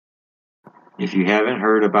If you haven't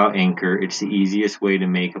heard about Anchor, it's the easiest way to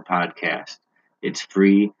make a podcast. It's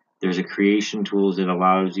free. There's a creation tools that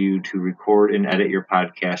allows you to record and edit your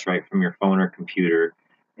podcast right from your phone or computer.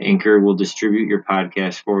 Anchor will distribute your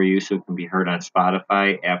podcast for you so it can be heard on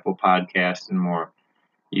Spotify, Apple Podcasts, and more.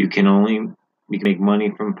 You can make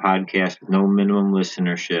money from podcasts with no minimum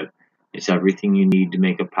listenership. It's everything you need to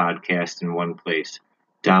make a podcast in one place.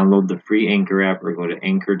 Download the free Anchor app or go to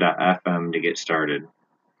anchor.fm to get started.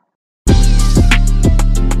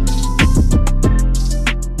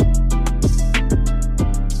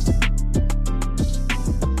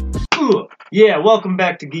 Yeah, welcome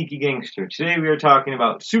back to Geeky Gangster. Today we are talking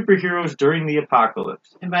about superheroes during the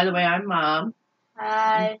apocalypse. And by the way, I'm Mom.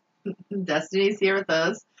 Hi. Destiny's here with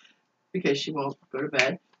us because she won't go to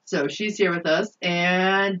bed. So she's here with us,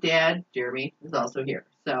 and Dad, Jeremy, is also here.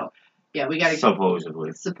 So, yeah, we got to...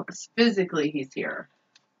 Supposedly. Physically, he's here.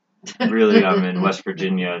 Really, I'm in West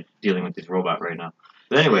Virginia dealing with this robot right now.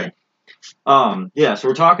 But anyway, so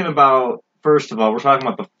we're talking about, first of all, we're talking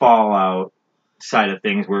about the fallout side of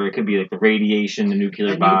things, where it could be like the radiation, the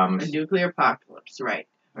nuclear bombs. A nuclear apocalypse, right.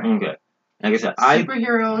 Okay. Like I said,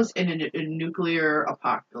 superheroes in a nuclear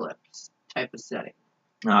apocalypse type of setting.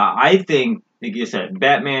 I think, like you said,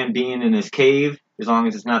 Batman being in his cave, as long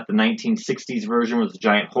as it's not the 1960s version with a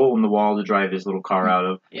giant hole in the wall to drive his little car out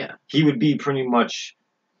of, he would be pretty much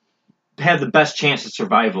have the best chance of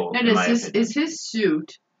survival. And is his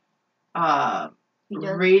suit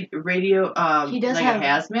radio he does like have a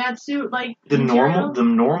hazmat suit, like the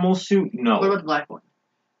normal suit? No. What about the black one?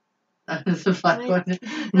 The black one.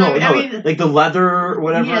 No, I mean, like the leather or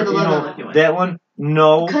whatever. Yeah, the leather one. That one.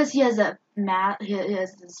 No. Because he has he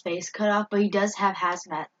has his face cut off, but he does have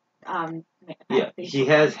hazmat. He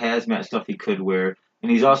has hazmat stuff he could wear, and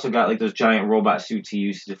he's also got like those giant robot suits he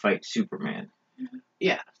used to fight Superman.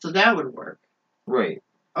 Yeah, so that would work. Right.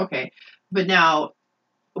 Okay, but now,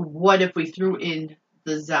 what if we threw in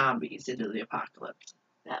the zombies into the apocalypse?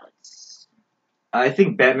 I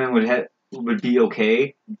think Batman would be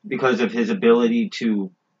okay because of his ability to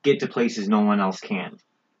get to places no one else can.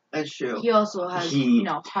 That's true. He also has,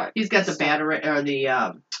 heart. He's got the battery or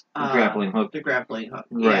the grappling hook. The grappling hook.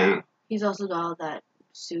 Right. Yeah. He's also got all that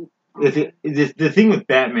suit. The thing with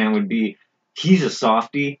Batman would be he's a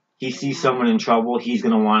softie. He sees someone in trouble, he's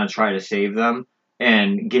going to want to try to save them.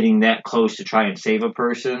 And getting that close to try and save a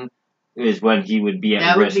person is when he would be at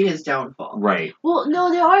risk. That would be his downfall. Right. Well,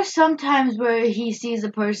 no, there are some times where he sees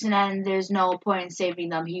a person and there's no point in saving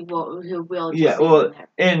them. He will just save them there.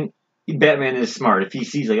 And Batman is smart. If he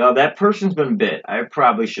sees, like, oh, that person's been bit, I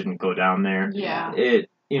probably shouldn't go down there. Yeah.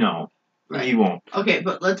 Right. He won't. Okay,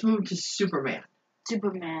 but let's move to Superman.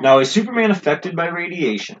 Now, is Superman affected by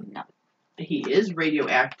radiation? No. He is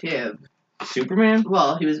radioactive. Superman?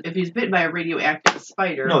 Well, if he's bitten by a radioactive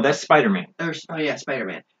spider. No, that's Spider-Man.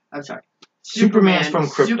 Spider-Man. I'm sorry. Superman's from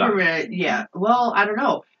Krypton. Superman, yeah. Well, I don't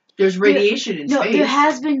know. There's radiation in space. There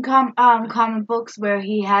has been comic books where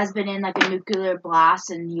he has been in like a nuclear blast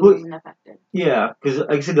and he wasn't affected. Yeah, because like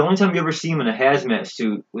I said, the only time you ever see him in a hazmat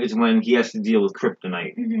suit is when he has to deal with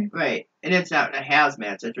kryptonite. Mm-hmm. Right, and it's not a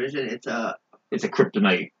hazmat situation. It's a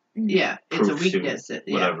kryptonite. Yeah, it's a weakness.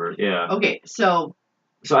 Whatever. Yeah. Okay, so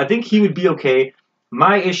I think he would be okay.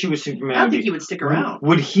 My issue with Superman. I don't think he would stick around.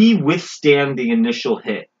 Would he withstand the initial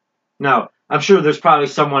hit? Now, I'm sure there's probably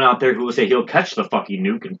someone out there who will say he'll catch the fucking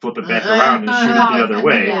nuke and flip it back around and shoot it the other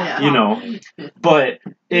way, But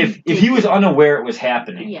if he was unaware it was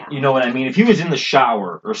happening, you know what I mean? If he was in the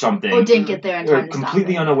shower or something, or didn't get there in time, or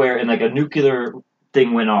completely unaware, and like a nuclear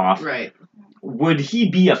thing went off, right? Would he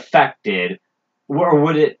be affected, or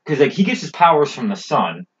would it? Because like he gets his powers from the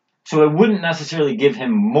sun, so it wouldn't necessarily give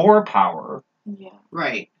him more power. Yeah.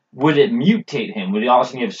 Right. Would it mutate him? Would he all of a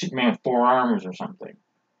sudden have Superman with 4 arms or something?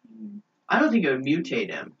 I don't think it would mutate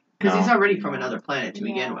him. Because he's already from another planet to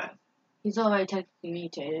begin with. He's already technically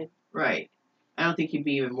mutated. Right. I don't think he'd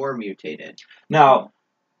be even more mutated. Now,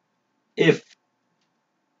 if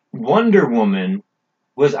Wonder Woman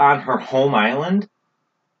was on her home island,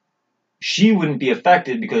 she wouldn't be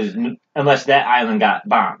affected because unless that island got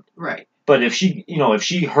bombed. Right. But if she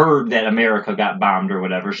heard that America got bombed or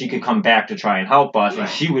whatever, she could come back to try and help us, and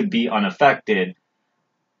she would be unaffected.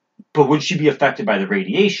 But would she be affected by the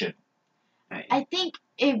radiation? Right. I think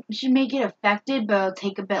she may get affected, but it'll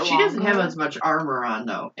take a bit longer. She doesn't have as much armor on,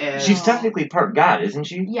 though. She's technically part god, isn't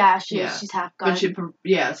she? Yeah, she's half god.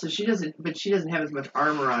 So she doesn't have as much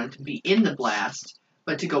armor on to be in the blast,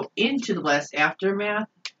 but to go into the blast aftermath,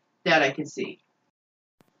 that I can see.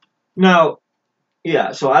 Now,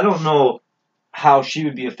 yeah, so I don't know how she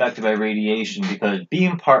would be affected by radiation, because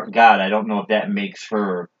being part god, I don't know if that makes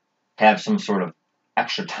her have some sort of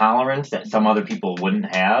extra tolerance that some other people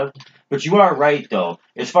wouldn't have. But you are right, though.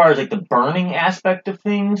 As far as like the burning aspect of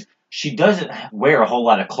things, she doesn't wear a whole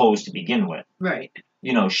lot of clothes to begin with. Right.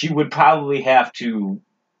 You know, she would probably have to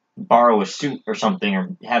borrow a suit or something, or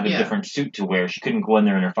have a different suit to wear. She couldn't go in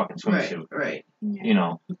there in her fucking swimsuit. Right. You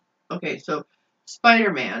know. Okay, so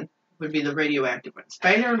Spider-Man would be the radioactive one.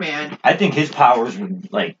 Spider-Man. I think his powers would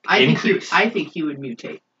increase. I think he would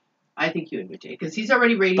mutate. Because he's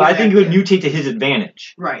already radioactive. But I think it would mutate to his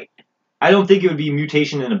advantage. Right. I don't think it would be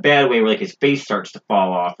mutation in a bad way, where like his face starts to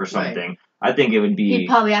fall off or something. Right. I think it would be. He'd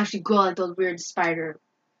probably actually grow like those weird spider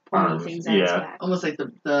pointy things on his back. Almost like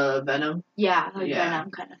the Venom. Yeah,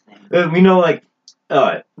 Venom kind of thing. We know, like,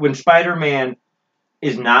 when Spider-Man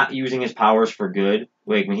is not using his powers for good,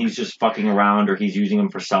 like when he's just fucking around or he's using them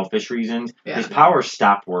for selfish reasons, his powers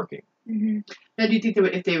stop working. Mm-hmm. Now, do you think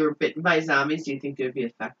if they were bitten by zombies, do you think they would be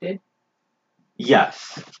affected?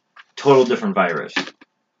 Yes. Total different virus.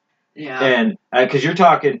 Yeah. And, because you're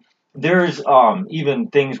talking, there's even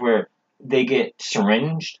things where they get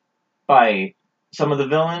syringed by some of the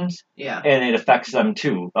villains. Yeah. And it affects them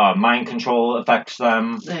too. Mind control affects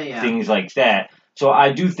them. Things like that. So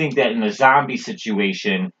I do think that in a zombie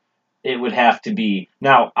situation, it would have to be...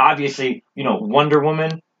 Now, obviously, you know, Wonder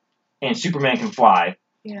Woman and Superman can fly.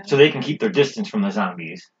 Yeah. So they can keep their distance from the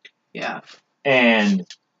zombies. Yeah. And...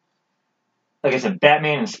 like I said,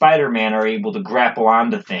 Batman and Spider-Man are able to grapple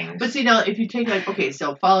onto things. But see, now, if you take, like, okay,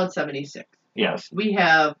 so Fallout 76. Yes. You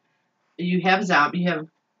have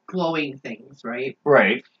glowing things, right?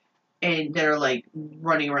 Right. And that are, like,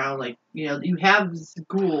 running around, like, you know, you have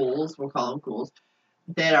ghouls, we'll call them ghouls,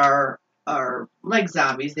 that are like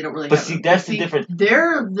zombies. They don't really have... But see, that's the difference.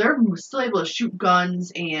 They're still able to shoot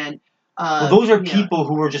guns and... well, those are people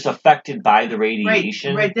who were just affected by the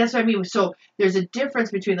radiation. Right, that's what I mean. So there's a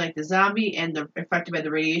difference between like the zombie and the affected by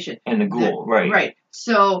the radiation. And the ghoul, right. Right.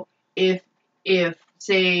 So if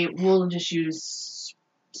say we'll just use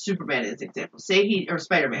Superman as an example. Or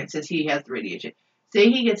Spider-Man, since he has the radiation. Say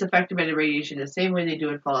he gets affected by the radiation the same way they do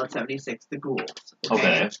in Fallout 76, the ghouls.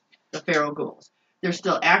 Okay. The feral ghouls. They're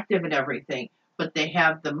still active and everything, but they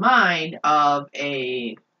have the mind of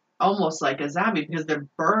almost like a zombie because they're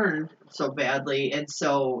burned so badly and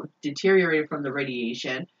so deteriorated from the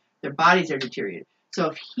radiation. Their bodies are deteriorated.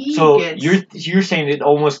 So if he gets... you're saying it'd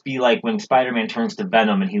almost be like when Spider-Man turns to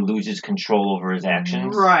Venom and he loses control over his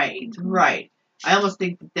actions? Right. I almost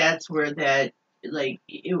think that's where that, like,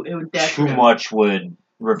 too much would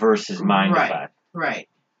reverse his mind effect. Right.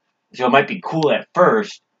 So it might be cool at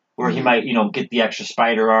first, where he might, you know, get the extra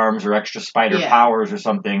spider arms or extra spider powers or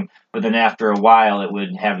something, but then after a while it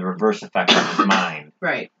would have the reverse effect on his mind.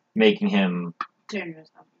 Right. Making him... turn into a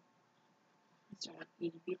zombie. Start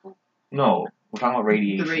eating people? No, we're talking about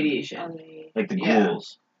radiation. The radiation. Like the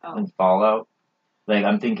ghouls in Fallout. Like,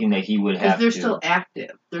 I'm thinking that he would have to... Because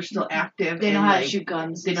they're still active. They know how to shoot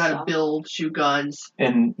guns. They know how to shoot guns.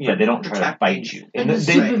 And, yeah, they don't try to bite you. And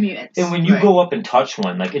super mutants. And when you go up and touch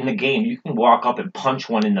one, like in the game, you can walk up and punch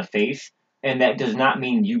one in the face, and that does not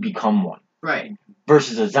mean you become one. Right.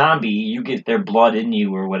 Versus a zombie, you get their blood in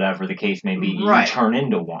you or whatever the case may be. You turn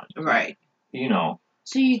into one. Right. You know.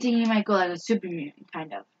 So you think he might go like a super mutant,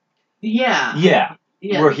 kind of? Yeah. Yeah.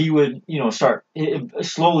 Where he would, you know, start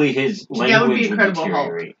slowly his language would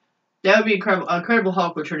deteriorate. That would be incredible. Incredible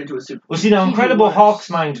Hulk would turn into a super. Well, see, now Incredible Hulk's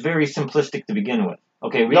mind's very simplistic to begin with.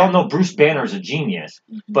 Okay, we all know Bruce Banner's a genius,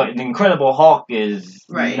 but the Incredible Hulk is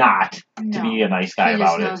not to be a nice guy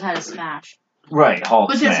about it. He just knows how to smash. Right, Hulk.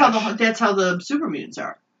 But that's how the super mutants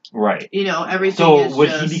are. Right. You know, everything. So would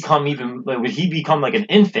he become like an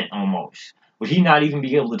infant almost? Would he not even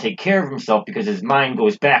be able to take care of himself because his mind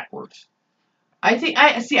goes backwards? I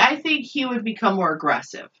think he would become more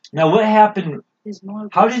aggressive. Now, what happened?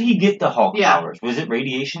 How did he get the Hulk powers? Was it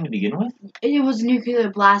radiation to begin with? It was a nuclear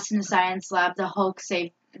blast in the science lab. The Hulk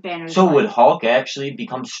saved Banner's life. So would Hulk actually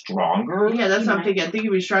become stronger? Yeah, that's what I'm thinking. I think he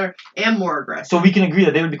would be stronger and more aggressive. So we can agree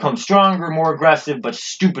that they would become stronger, more aggressive, but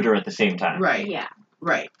stupider at the same time. Right. Yeah.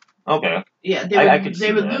 Right. Okay. Yeah,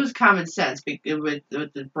 they would lose common sense with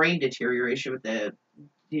the brain deterioration with the,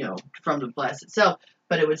 you know, from the blast itself,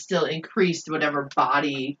 but it would still increase whatever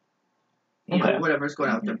body, you know, whatever's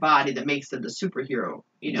going on with their body that makes them the superhero.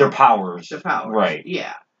 You know, their powers. Right.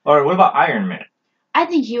 Yeah. All right. What about Iron Man? I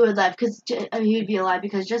think he would live he would be alive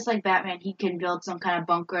because just like Batman, he can build some kind of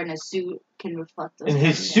bunker and his suit can reflect those. And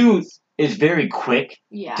his suit is very quick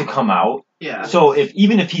to come out. Yeah. So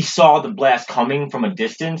even if he saw the blast coming from a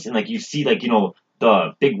distance and like you see like, you know,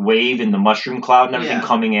 the big wave and the mushroom cloud and everything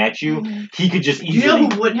coming at you, he could just easily. You know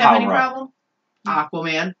who wouldn't have any problem?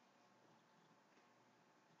 Aquaman.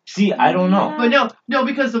 See, I don't know. But no,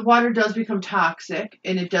 because the water does become toxic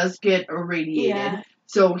and it does get irradiated. Yeah.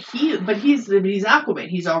 So he's Aquaman.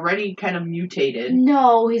 He's already kind of mutated.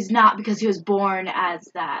 No, he's not because he was born as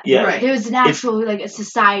that. Yeah. Right. There's an actual a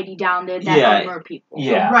society down there that armor people.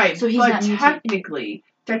 Yeah. Right. So he's but not mutated.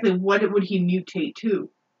 technically, what would he mutate to?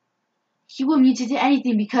 He will mutate to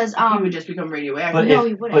anything because He would just become radioactive. But No,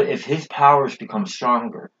 he wouldn't. But if his powers become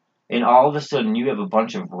stronger, and all of a sudden you have a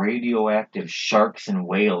bunch of radioactive sharks and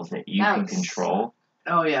whales that you That can would control,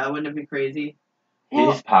 Oh yeah, wouldn't it be crazy?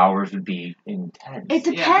 his powers would be intense. It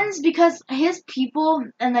depends because his people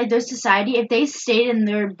and like their society, if they stayed in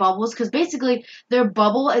their bubbles, because basically their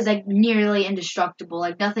bubble is like nearly indestructible.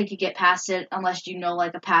 Like nothing could get past it unless you know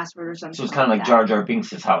like a password or something. So it's kind of like that. Jar Jar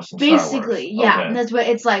Binks' house in Basically, Star Wars. yeah. Okay. And that's what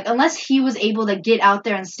it's like. Unless he was able to get out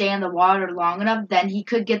there and stay in the water long enough, then he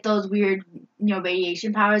could get those weird,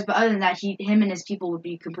 radiation powers. But other than that, him and his people would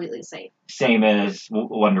be completely safe. Same as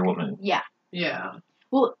Wonder Woman, Yeah. Yeah.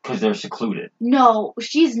 Well, because they're secluded. no,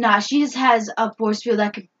 she's not. She just has a force field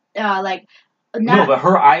that could, No, but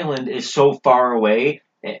her island is so far away,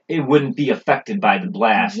 it wouldn't be affected by the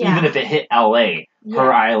blast. Yeah. Even if it hit L.A.,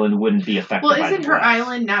 her island wouldn't be affected by the blast. Well, isn't her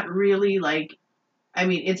island not really like? I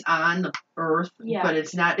mean, it's on the Earth, Yeah. but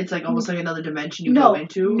it's not. It's like almost like another dimension you No, go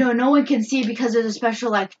into. no one can see it because there's a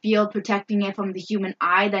special field protecting it from the human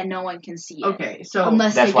eye that no one can see it. Okay, so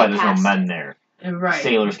Unless That's they why get there's no past men there. right,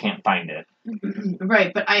 Sailors can't find it.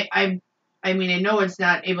 right. But I mean, I know it's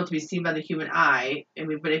not able to be seen by the human eye. I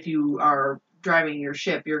mean, but if you are driving your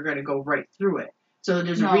ship, you're going to go right through it. So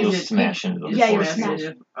there's No. a reason. You'll smash into those Yeah, you'll forces. smash.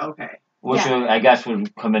 Okay. Which I guess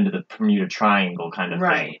would come into the Bermuda Triangle kind of thing.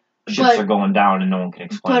 Right. Ships are going down and no one can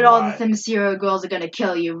explain But why. all the Themyscira girls are gonna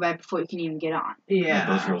kill you right before you can even get on. Yeah.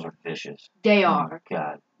 Those girls are vicious. They Oh are. my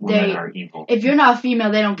God. Women They- are evil. If you're not a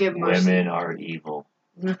female, they don't give mercy. Women are evil.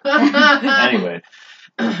 But Anyway,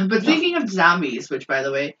 speaking of zombies, which by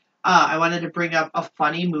the way, I wanted to bring up a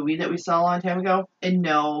funny movie that we saw a long time ago. And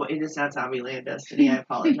no, it is not Zombieland Destiny. I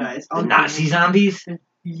apologize. the Nazi zombies?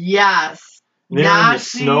 Yes. They're in the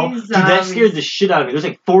Nazi snow. Dude, that zombies. scared the shit out of me.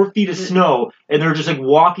 There's 4 feet of snow, and they're just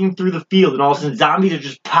walking through the field, and all of a sudden zombies are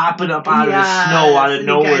just popping up out of the snow out of and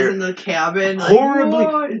the guys nowhere. in the cabin. Horribly,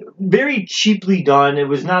 what? very cheaply done. It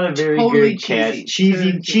was not a very Totally good cast.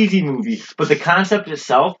 cheesy. Cheesy movie. But the concept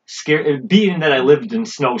itself scared. Being that I lived in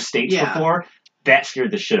snow states Yeah. before, that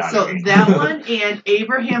scared the shit out So of me. that one and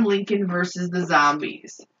Abraham Lincoln versus the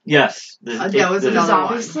zombies. Yes, that was The another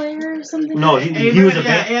Zombie one. Slayer or something? No, he was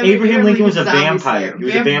a Abraham Lincoln was a zombie vampire. slayer. He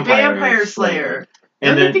was a vampire slayer.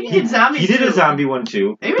 And No, then he did zombies he did a too. zombie one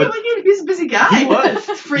too. Abraham But Lincoln, he's a busy guy. He was.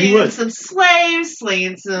 Freeing He was. some slaves,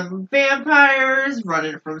 slaying some vampires,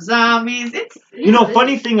 running from zombies.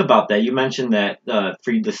 funny thing about that, you mentioned that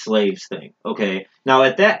freed the slaves thing. Okay, now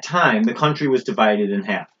at that time, the country was divided in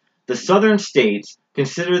half. The southern states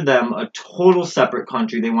considered them a total separate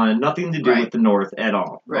country. They wanted nothing to do Right. with the North at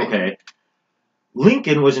all. Right. Okay,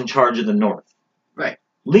 Lincoln was in charge of the North. Right.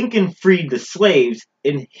 Lincoln freed the slaves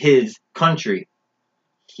in his country.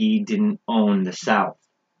 He didn't own the South.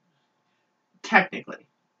 Technically.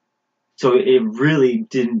 So it really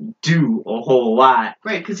didn't do a whole lot.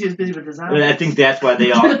 Right, because he was busy with the And zombies. I think that's why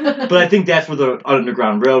they all. But I think that's where the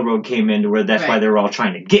Underground Railroad came in, to where that's why Right. they were all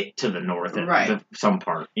trying to get to the North at Right. some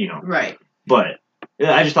part, Right. But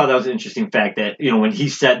I just thought that was an interesting fact that, when he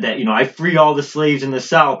said that, I free all the slaves in the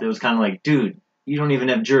South, it was kind of like, dude, you don't even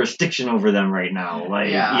have jurisdiction over them right now.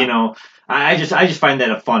 Yeah. I just find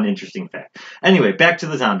that a fun, interesting fact. Anyway, back to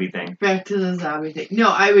the zombie thing. Back to the zombie thing. No,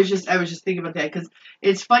 I was just thinking about that because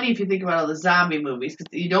it's funny if you think about all the zombie movies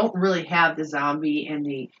because you don't really have the zombie and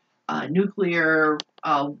the nuclear,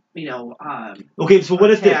 Okay, so what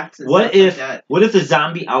if attacks and stuff like that. what if the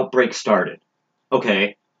zombie outbreak started?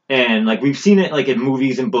 Okay. And we've seen it in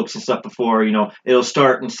movies and books and stuff before, it'll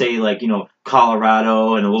start and say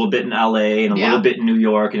Colorado and a little bit in LA and a little bit in New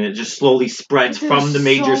York, and it just slowly spreads from the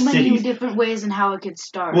major so many cities. different ways in how it could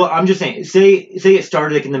start. Well, I'm just saying, say it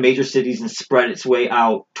started in the major cities and spread its way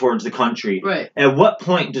out towards the country. Right. At what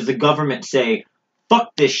point does the government say,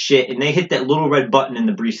 fuck this shit, and they hit that little red button in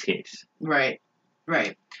the briefcase? Right.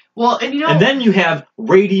 Right. Well, and And then you have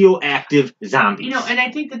radioactive zombies. and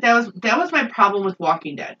I think that was my problem with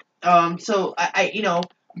Walking Dead. So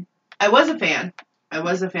I was a fan. I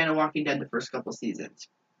was a fan of Walking Dead the first couple seasons.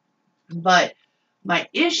 But my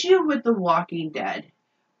issue with The Walking Dead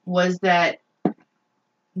was that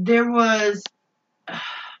there was,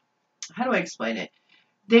 how do I explain it?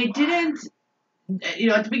 They didn't,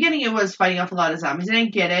 at the beginning it was fighting off a lot of zombies. I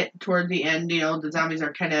didn't get it. Toward the end, the zombies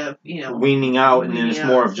are kind of, weaning out, and then it's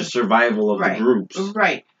more of just survival of the groups.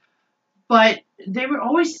 Right. But they were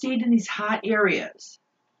always stayed in these hot areas.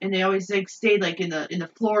 and they always like stayed like in the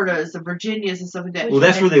Floridas, the Virginias, and stuff like that. Well,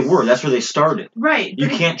 that's where they were. That's where they started. Right. You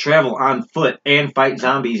but can't travel on foot and fight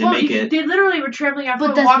zombies and well, make it. They literally were traveling on But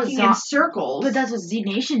foot, that's what walking in circles. But that's what Z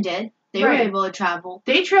Nation did. They were Right. able to travel.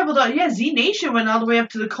 They traveled on. Yeah, Z Nation went all the way up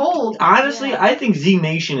to the cold. Honestly, Yeah. I think Z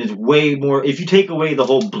Nation is way more. If you take away the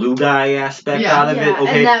whole blue guy aspect Yeah. out of it,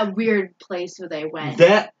 okay, And that weird place where they went.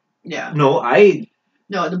 that Yeah. no,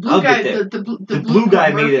 No, the blue I'll guy, get the The blue blue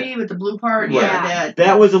guy part, made Murphy with the blue part. Right. Yeah,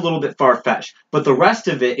 that was a little bit far fetched. But the rest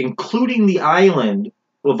of it, including the island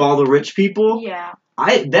of all the rich people, Yeah.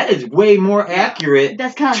 that is way more Yeah. accurate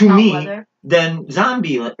That's kind of To hot me, weather. than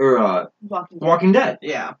Zombie or Walking Dead. Walking Dead.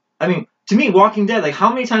 Yeah. I mean, to me, Walking Dead, like, how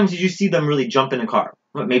many times did you see them really jump in a car?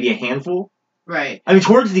 What, maybe a handful? Right. I mean,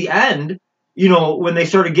 towards the end, when they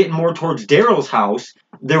started getting more towards Daryl's house,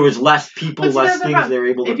 there was less people, But see, less that's the things problem. they were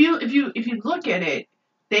able to. If you look at it,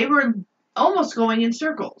 they were almost going in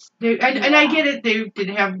circles. And I get it. They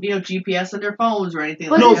didn't have GPS on their phones or anything.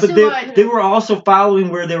 But No, like it's that. but they were also following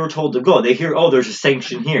where they were told to go. They hear, oh, there's a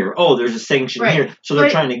sanction here. Oh, there's a sanction Right. here. So they're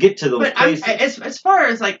But- trying to get to those But places. as far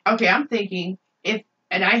as like, okay, I'm thinking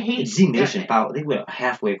and I hate Z Nation, they went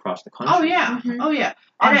halfway across the country. Oh yeah, Mhm. oh yeah,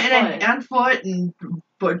 On and foot. on foot and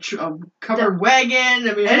covered wagon.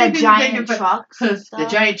 I mean, And anything the you giant think of, trucks. And the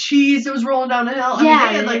stuff. giant cheese that was rolling down the hill. I Yeah, mean,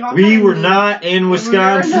 they had like all We kinds were of- not in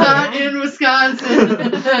Wisconsin. We were not in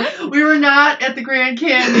Wisconsin. We were not at the Grand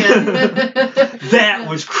Canyon. That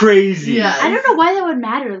was crazy. Yeah. I don't know why that would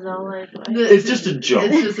matter though. Like, It's just a joke.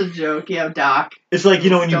 It's just a joke. Yeah, Doc. It's like,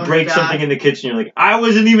 when you Stoner break Doc. something in the kitchen, you're like, I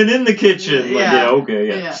wasn't even in the kitchen. Like, Yeah. okay,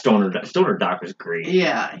 yeah. Yeah. Stoner Doc was great.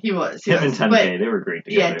 Yeah, he was. Him and was. 10K, But, they were great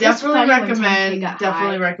yeah, together. definitely funny when 10K recommend. got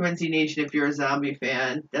Definitely high. recommend Z Nation if you're a zombie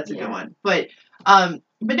fan. That's a good Yeah. one. But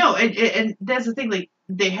no, and that's the thing. Like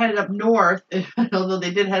they headed up north, although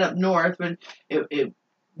they did head up north, when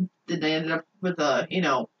they ended up with a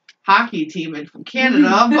hockey team from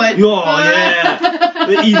Canada. But Oh, yeah.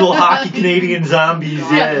 The evil hockey Canadian zombies,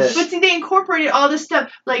 Yeah. yeah. But see, they incorporated all this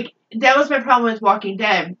stuff. Like that was my problem with Walking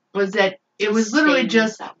Dead, was that it was literally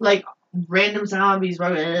just like random zombies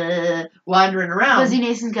wandering around. Fuzzy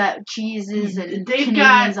Nason's got cheeses and They've Canadian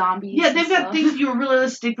got- zombies. Yeah, and they've got stuff. things you were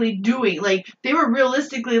realistically doing. Like they were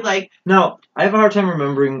realistically like Now, I have a hard time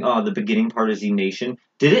remembering the beginning part of Z Nation.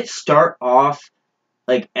 Did it start off,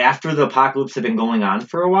 like, after the apocalypse had been going on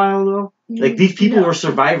for a while, though? Like, these people No. were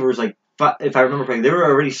survivors, like, if I remember correctly, they were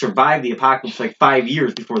already survived the apocalypse, like, 5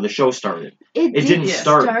 years before the show started. It didn't did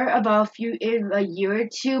start. about a year or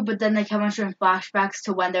two, but then they kept on showing flashbacks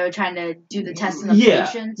to when they were trying to do the testing of Yeah,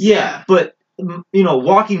 patients. Yeah, but,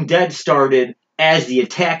 Walking Dead started as the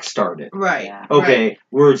attack started. right. Yeah. Okay,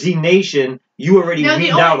 where Z Nation, you already Now,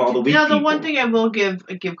 weeded out all the weak the people. one thing I will give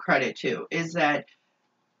credit to is that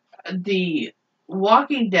the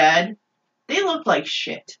Walking Dead, they looked like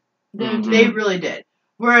shit. Mhm. They really did.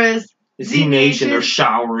 Whereas Z Nation, they're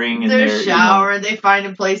showering and they're showering, they find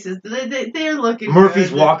in places. They're looking. Murphy's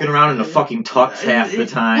good. walking around in a fucking tux half the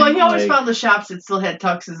time. Well, he always like, found the shops that still had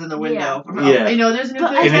tuxes in the window. Yeah. There's a new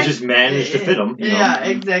But place. and it just managed to fit them. Yeah,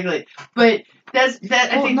 exactly. But I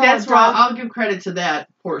think that's where I'll give credit to that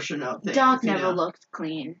portion of things. Doc you never know. looked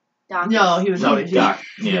clean. Doc No, he was No, always Doc.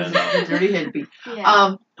 he was Yeah. a dirty hippie.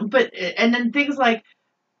 Yeah. But and then things like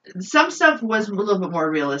some stuff was a little bit more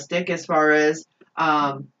realistic as far as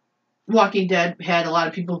Walking Dead had a lot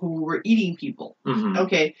of people who were eating people. Mhm.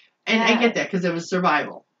 Okay, and I Yeah. get that because it was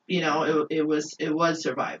survival. It was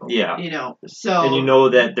survival. Yeah. So And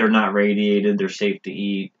that they're not radiated, they're safe to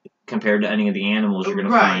eat compared to any of the animals you're going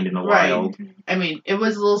to Right, find in the right. wild. I mean, it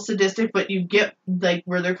was a little sadistic, but you get like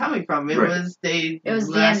where they're coming from. It Right. was It was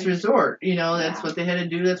the last end. resort. That's Yeah. what they had to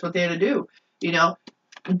do. That's what they had to do.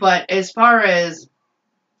 But as far as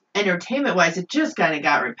entertainment wise, it just kind of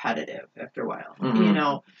got repetitive after a while.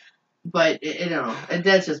 Mhm. But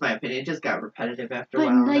that's just my opinion. It just got repetitive after a But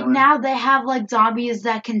while. like now they have like zombies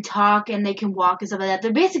that can talk and they can walk and stuff like that.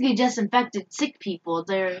 They're basically just infected sick people.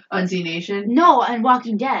 They're on Z Nation. no, and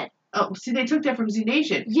Walking Dead. Oh, see, they took that from Z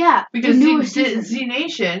Nation Yeah, because the newer Z season.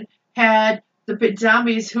 Nation had the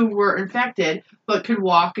zombies who were infected but could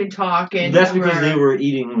walk and talk and That's because they were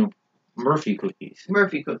eating Murphy cookies.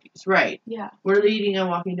 Murphy cookies, right? Yeah. What are they eating on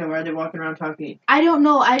Walking Dead? Why are they walking around talking? I don't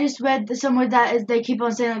know. I just read somewhere that is they keep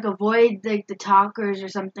on saying like avoid like the talkers or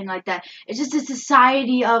something like that. It's just a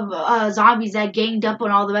society of zombies that ganged up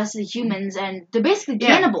on all the rest of the humans and they're basically Yeah.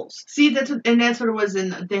 cannibals. See, that's what it was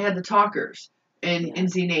they had the talkers in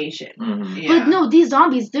Z Nation. Mhm. Yeah. But no, these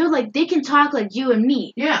zombies they're like they can talk like you and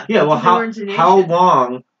me. Yeah. Yeah, well, that's what they were in Z how Nation.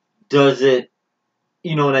 long does it,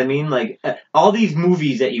 you know what I mean? Like, all these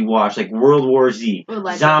movies that you watch, like World War Z, Or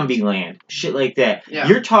Legend. Zombieland, shit like that, Yeah.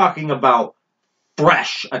 you're talking about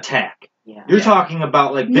fresh attack. Yeah. You're Yeah. talking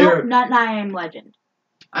about like No, they're not I Am Legend.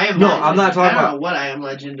 I am. No, Legend. I'm not talking I don't about- know what I am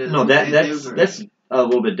Legend is. no that's a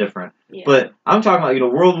little bit different. Yeah. But I'm talking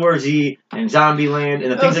about World War Z and Zombieland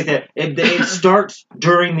and the things like that. It starts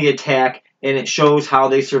during the attack and it shows how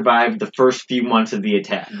they survived the first few months of the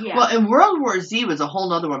attack. yeah. Well, and World War Z was a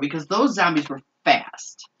whole other one because those zombies were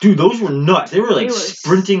fast. Dude, those were nuts. They were like They were-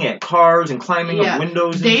 sprinting at cars and climbing Yeah. up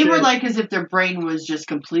windows. And They shit. were like as if their brain was just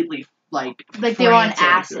completely like they were on frantic.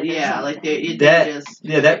 acid. or Yeah, like something. they That- just.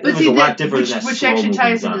 yeah, that But was see, a lot different which, than that which slow-moving actually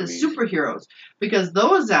ties into the zombies. superheroes because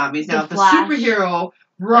those zombies. The Now, if a Flash. superhero,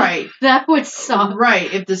 right, That would suck.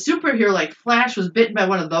 right, if the superhero like Flash was bitten by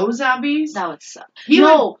one of those zombies, That would suck. he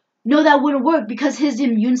would. No, that wouldn't work because his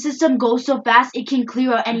immune system goes so fast it can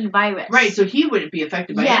clear out any virus. Right, so he wouldn't be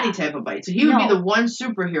affected by Yeah. any type of bite. So he would be No. the one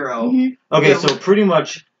superhero. Mhm. Okay, Yeah, so pretty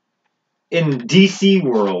much in DC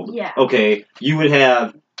world, Yeah. okay, you would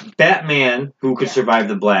have Batman who could Yeah. survive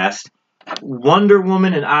the blast. Wonder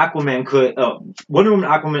Woman and Aquaman could. Wonder Woman,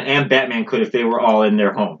 Aquaman, and Batman could if they were all in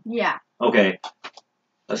their home. Yeah. Okay.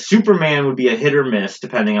 A Superman would be a hit or miss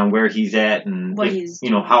depending on where he's at and What if, he's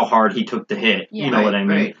how hard he took the hit. Yeah. You know what I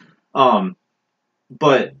mean? Right.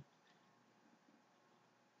 But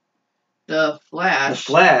The Flash.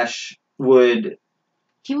 the Flash would.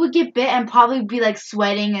 He would get bit and probably be like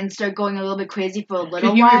sweating and start going a little bit crazy for a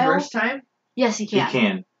little Could he while. reverse time? Yes, he can. He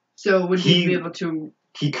can. So would he He- be able to?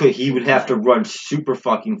 He could. He would have to run super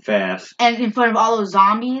fucking fast. And in front of all those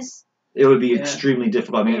zombies. It would be Yeah. extremely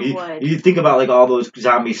difficult. I mean, It would. you think about like all those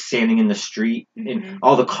zombies standing in the street and Mhm.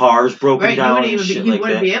 all the cars broken Right, he down wouldn't and even be, shit he like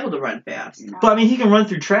wouldn't that. be able to run fast. No. But I mean, he can run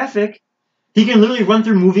through traffic. He can literally run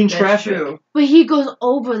through moving That's traffic. true. But he goes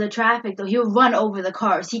over the traffic though. He'll run over the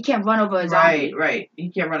cars. He can't run over a zombie. Right. He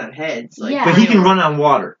can't run on heads. Like, Yeah. But he can run on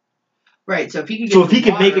water. Right, so if he could get So if to he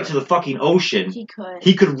could make water- it to the fucking ocean, He could.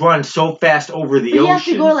 he could run so fast over the But you have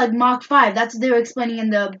ocean. to go to like Mach 5. That's what they were explaining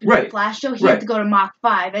in the Right. Flash show. He Right. had to go to Mach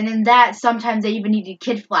 5. And in that, sometimes they even needed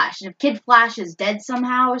Kid Flash. And if Kid Flash is dead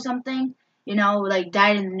somehow or something, like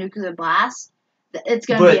died in the nuclear blast, it's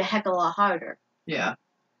going to But- be a heck of a lot harder. Yeah.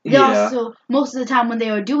 They yeah. also, most of the time when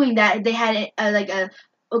they were doing that, they had a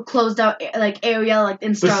closed out area like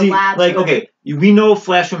in But Star see, Labs. like, where- okay, we know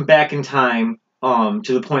Flash went back in time to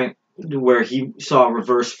the point where he saw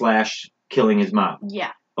Reverse Flash killing his mom. Yeah.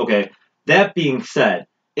 Okay. That being said,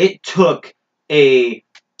 it took a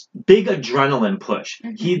big adrenaline push.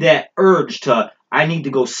 Mhm. That urge to, I need to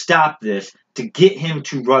go stop this, to get him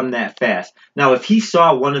to run that fast. Now, if he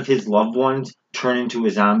saw one of his loved ones turn into a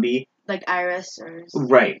zombie, Like Iris or.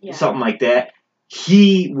 right, Yeah. something like that,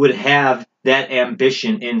 he would have that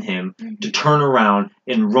ambition in him to Mhm. turn around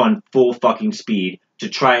and run full fucking speed to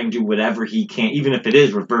try and do whatever he can, even if it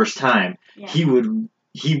is reverse time. Yeah. He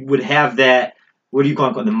would have that, what do you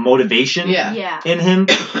call it, the motivation Yeah. Yeah. in him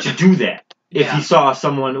to do that. If Yeah. he saw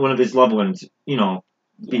one of his loved ones, be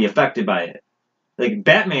Yeah. affected by it. Like,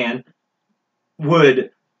 Batman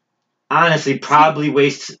would honestly probably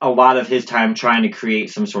waste a lot of his time trying to create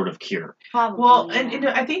some sort of cure. Probably. Well, yeah. and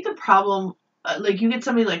I think the problem, like you get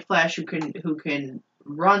somebody like Flash who can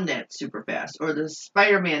run that super fast, or the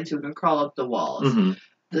Spider-Mans who can crawl up the walls, Mhm.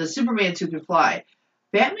 the Supermans who can fly.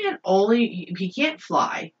 Batman he can't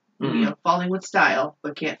fly, Mhm. falling with style,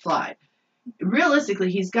 but can't fly.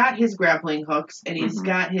 Realistically, he's got his grappling hooks and he's Mhm.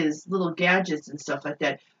 got his little gadgets and stuff like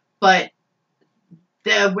that, but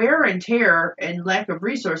the wear and tear and lack of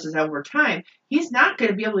resources over time, he's not going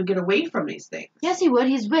to be able to get away from these things. Yes, he would.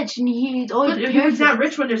 He's rich, and he's always But prepared he's for not this.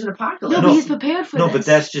 rich when there's an apocalypse. No, No. but he's prepared for No, this. but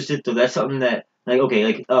that's just it, though. That's something that,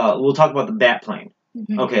 we'll talk about the Batplane.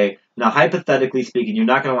 Mhm. Okay, now hypothetically speaking, you're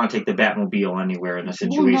not going to want to take the Batmobile anywhere in a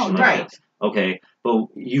situation no, like right. this. Okay, but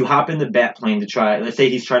you hop in the Batplane to try. Let's say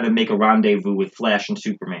he's trying to make a rendezvous with Flash and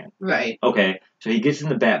Superman. Right, Okay, so he gets in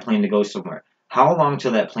the Batplane to go somewhere. How long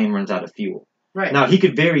till that plane runs out of fuel? right. Now he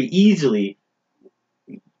could very easily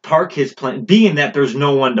park his plane, being that there's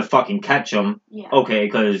no one to fucking catch him. Yeah. Okay,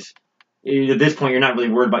 because at this point you're not really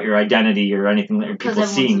worried about your identity or anything, or 'Cause people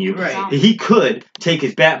everyone's seeing a you. Right. zombie. He could take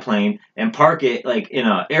his Batplane and park it like in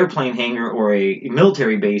an airplane hangar or a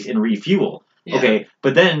military base and refuel. Yeah, Okay,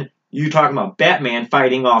 but then you're talking about Batman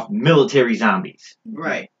fighting off military zombies.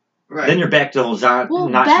 Right. Then you're back to the whole Well,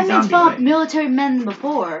 Nazi Batman's zombie fought thing. military men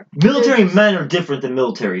before. Military There's- men are different than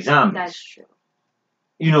military zombies. That's true.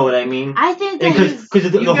 You know what I mean? I think that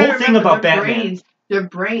Because the You whole gotta thing remember about their Batman. their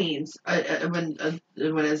brains, when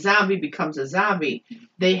a zombie becomes a zombie,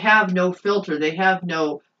 they have no filter. They have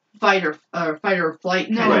no fight or flight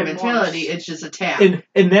kind No of Right. mentality. It's just attack.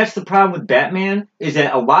 And that's the problem with Batman, is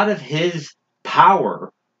that a lot of his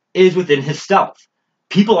power is within his stealth.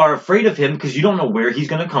 people are afraid of him because you don't know where he's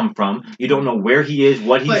going to come from. You don't know where he is,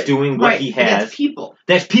 what he's doing, what he has. That's people.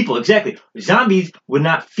 That's people, exactly. Zombies would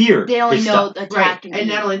not fear They only his know stuff. attack And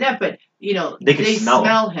not only that, but They can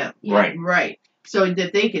smell him. Yeah. Right. So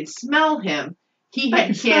that they can smell him. I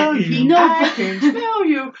can smell you. No, I but- can smell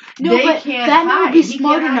you. No, They but can't Batman would hide. be He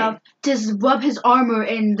smart can't hide. enough to rub his armor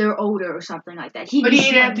in their odor or something like that. But he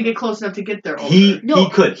didn't have to get close enough to get there. He No.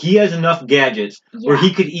 could. He has enough gadgets where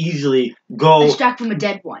he could easily go. Extract from a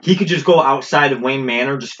dead one. He could just go outside of Wayne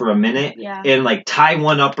Manor just for a minute Yeah. and like tie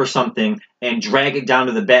one up or something and drag it down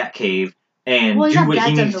to the Batcave and Well, he's do not what that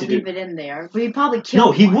he dumb needs to to leave do. it in there, but he'd probably kill.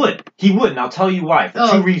 No, he one. would. He would, and I'll tell you why. For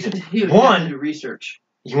Oh, two reasons. He would have One, to do research.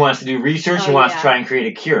 he wants to do research. Oh, He wants to yeah. try and create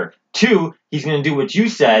a cure. Two, he's going to do what you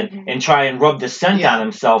said Mhm. and try and rub the scent Yeah. on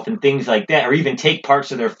himself and things like that, or even take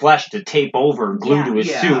parts of their flesh to tape over and glue Yeah. to his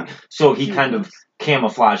Yeah. suit so he Mhm. kind of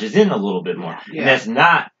camouflages in a little bit more. Yeah. And that's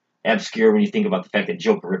not obscure when you think about the fact that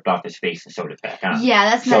Joker ripped off his face and sewed it back on.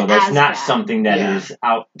 Yeah, that's So not that's as not bad. something that Yeah. is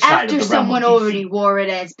outside After of the someone realm of DC. already wore it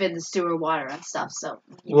and it's been the sewer water and stuff. So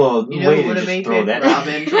Well, You know way who to would have just made throw it? that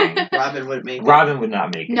Robin. Robin would have made it. Robin would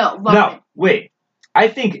not make it. no, No, Robin. wait. I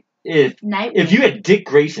think Nightwing. if you had Dick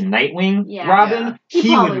Grayson Nightwing, Yeah. Robin, He he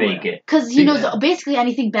would probably make it. because he knows Yeah. basically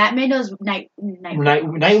anything Batman knows.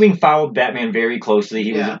 Nightwing followed Batman very closely.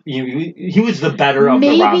 He Yeah. was he was the better of the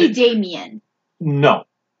Maybe Robin. Damian. No,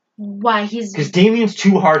 Why he's because Damian's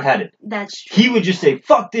too hard-headed. that's true. He would just say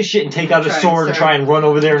 "fuck this shit" and take out a Try and sword and start- try and run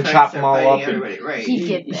over there and Try chop to them all start up. fighting And everybody, right. He'd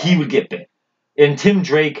get bit. he would get bit. And Tim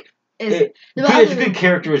Drake, Is as other- good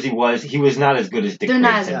character as he was not as good as Dick they're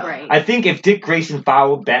not as Grayson. great. I think if Dick Grayson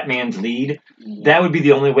followed Batman's lead, that would be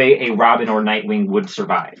the only way a Robin or Nightwing would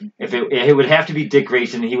survive. If it would have to be Dick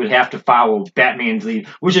Grayson, he would have to follow Batman's lead,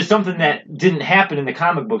 which is something that didn't happen in the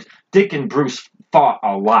comic books. Dick and Bruce fought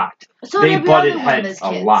a lot. So They every butted other one of heads his a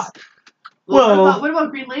kids. lot. Well, Well- what about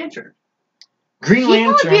Green Lantern? Green He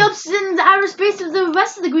would be Lantern. up in outer space with the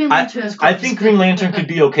rest of the Green Lanterns. I think Green Lantern could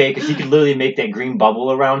be okay because he could literally make that green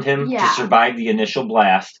bubble around him Yeah. to survive the initial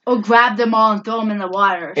blast. Or grab them all and throw them in the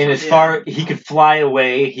water. Or And as Yeah. far he could fly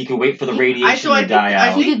away, he could wait for the radiation to die I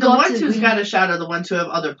out. He think could the go up to ones the who's green- got a shot are the ones who have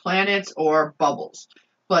other planets or bubbles.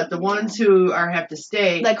 But the ones who have to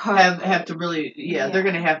stay Like Harley have to really they're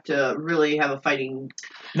gonna have to really have a fighting.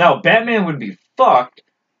 Now, Batman would be fucked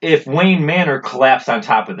if Wayne Manor collapsed on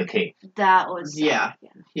top of the cave. That was Yeah.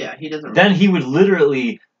 Yeah, he doesn't. Then he would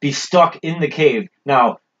literally be stuck in the cave.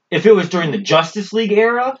 Now, if it was during the Justice League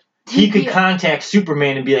era, he could contact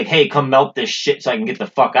Superman and be like, hey, come melt this shit so I can get the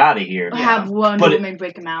fuck out of here. have Wonder But it- Woman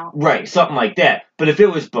break him out. Right, something like that. But if it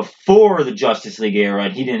was before the Justice League era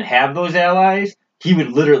and he didn't have those allies, he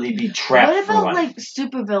would literally be trapped What for about life. like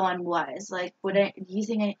supervillain wise? Like, would it? Do you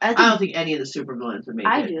think? I I don't think any of the supervillains would make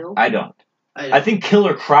I it. do. I don't. I I think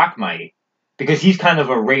Killer Croc might. Because he's kind of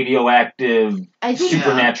a radioactive, I think.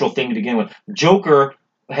 supernatural thing to begin with. Joker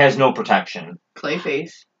has no protection.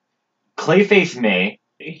 Clayface. Clayface may.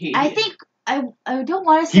 I think I don't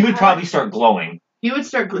want to say He would probably start glowing. He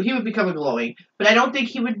would become a glowing, but I don't think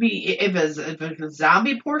he would be if a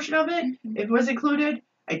zombie portion of it if it was included.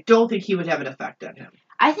 I don't think he would have an effect on him.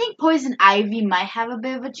 I think Poison Ivy might have a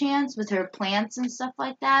bit of a chance with her plants and stuff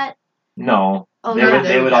like that. No. Oh, They yeah. would,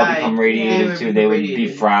 they would all die. become Yeah. radiated too. They would be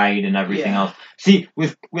radiated. fried and everything Yeah. else. See,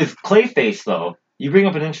 with Clayface though, you bring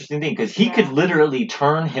up an interesting thing because he Yeah. could literally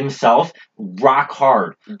turn himself rock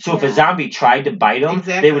hard. So if a Yeah. zombie tried to bite him,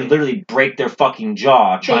 Exactly. they would literally break their fucking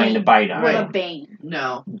jaw trying to Bane. bite him. What Right. a Bane.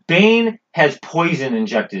 No. Bane has poison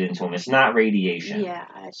injected into him. It's not radiation. Yeah,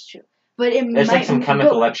 that's true. But it That's might like some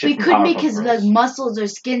chemical but lecture we from could comic make book his rules. like muscles or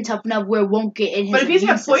skin toughen up where it won't get in his. But if he's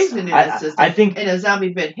immune got poison system. in I- his system, I think- and a zombie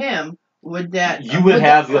bit him, would that You would Would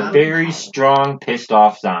have that a zombie very power? strong, pissed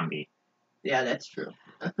off zombie. Yeah, that's true.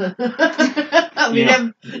 You We'd know,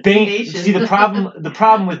 have Bane. Nation. See the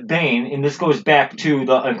problem with Bane, and this goes back to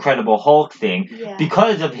the Incredible Hulk thing. Yeah.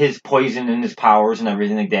 Because of his poison and his powers and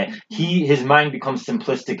everything like that, his mind becomes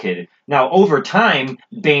simplisticated. Now, over time,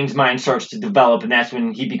 Bane's mind starts to develop, and that's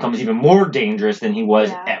when he becomes even more dangerous than he was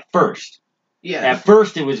Yeah. at first. yeah. At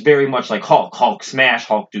first, it was very much like Hulk smash,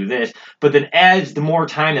 Hulk do this. But then, as the more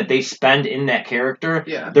time that they spend in that character,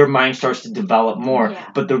 Yeah. their mind starts to develop more. Yeah.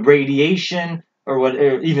 But the radiation, or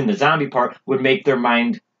even the zombie part, would make their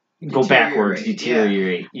mind go backwards,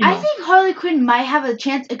 deteriorate. You know? I think Harley Quinn might have a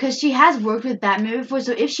chance because she has worked with Batman before.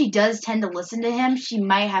 So if she does tend to listen to him, she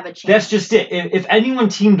might have a chance. That's just it. If anyone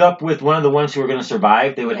teamed up with one of the ones who are going to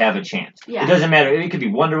survive, they would have a chance. Yeah. It doesn't matter. It could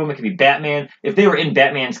be Wonder Woman, it could be Batman. If they were in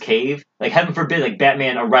Batman's cave like heaven forbid, like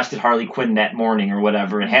Batman arrested Harley Quinn that morning or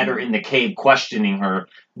whatever and had her in the cave questioning her,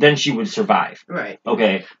 then she would survive. Right.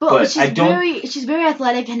 Okay, But I don't. she's very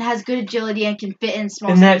athletic and has good agility and can fit in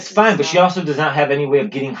small. And that's spaces fine, and but she stuff. also does not have any way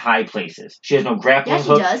of getting high places. She has no grappling Yeah, she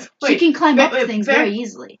hook. does. She Wait, can climb up wait, things back- very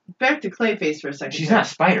easily. Back to Clayface for a second. She's not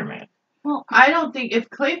Spider-Man, Well, I don't think if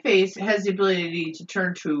Clayface has the ability to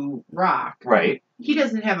turn to rock, right? he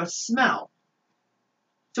doesn't have a smell.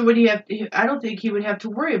 So would he have? I don't think he would have to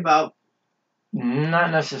worry about. Not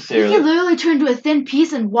he necessarily. can literally turn to a thin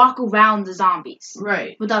piece and walk around the zombies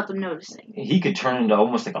Right. without them noticing. He could turn into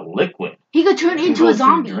almost like a liquid. He could turn He can into go a through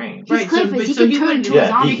zombie. drains. He's Right, so- Clayface. but He so can he turn wouldn't- into Yeah, a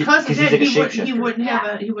zombie. Because of 'cause that, he's like a he shapeshifter.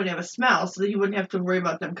 wouldn't have a smell, so that he wouldn't have to worry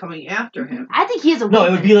about them coming after him. I think he has a No, it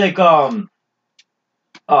weapon. would be like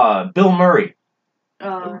Bill Murray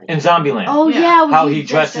Uh, in Zombieland. oh Yeah. yeah, How when he does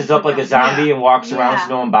dresses stuff up like a that. zombie and walks around Yeah. so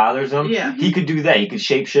no one bothers him. Yeah. He could do that. He could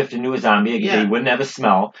shapeshift into a zombie. Yeah. He wouldn't have a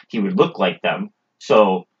smell. He would look like them.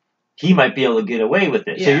 So he might be able to get away with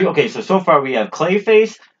it. Yeah. So far we have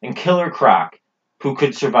Clayface and Killer Croc, who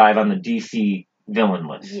could survive on the DC villain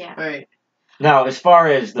list. Yeah, Right. Now, as far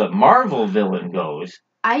as the Marvel villain goes,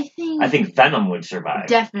 I think Venom would survive.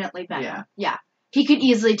 definitely Venom. Yeah. Yeah, he could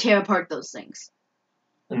easily tear apart those things.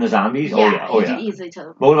 And the zombies? Yeah, Oh he yeah. could easily tear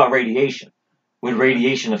them. But what about radiation? Would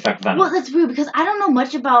radiation affect Venom? Well, that's weird because I don't know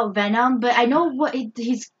much about Venom, but I know what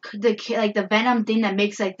he's the Venom thing that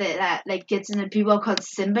makes that gets into people called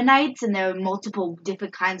symbiontes, and there are multiple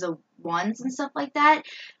different kinds of ones and stuff like that.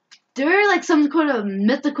 They're like some kind of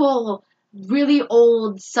mythical, really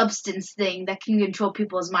old substance thing that can control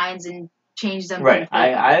people's minds and change them. Right.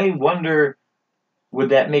 I wonder, would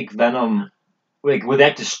that make Venom, like, would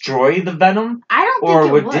that destroy the Venom? I don't Or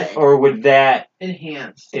think would it would. or would that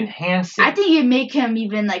Enhanced. enhance it? I think it'd make him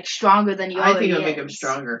even stronger than he I already think it would is. make him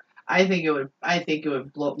stronger. I think it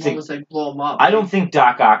would blow See, almost like blow him up. I don't think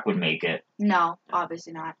Doc Ock would make it. No,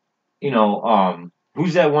 obviously not.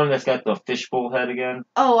 Who's that one that's got the fishbowl head again?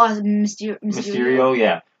 Oh, Mysterio. Mysterio,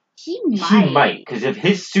 yeah. He He might, because if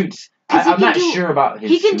his suits, 'Cause he I'm can not do- sure about his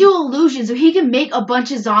He can suit. do illusions, so he can make a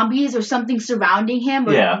bunch of zombies or something surrounding him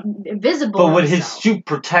or Yeah. invisible. But would his himself. suit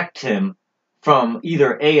protect him from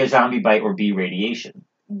either a zombie bite or B, radiation?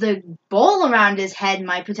 The bowl around his head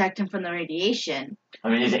might protect him from the radiation. I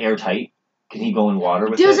mean, is it airtight? Can he go in water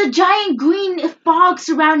with There's it? a giant green fog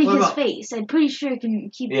surrounding What his about- face. I'm pretty sure it can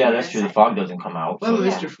keep. Yeah, air that's true. The inside. fog doesn't come out. What So. about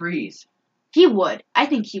Yeah. Mr. Freeze? He would. I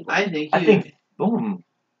think he would. I think. I think. Ooh.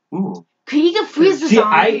 He could freeze the See,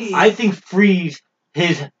 zombies. I think Freeze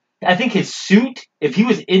I think his suit. If he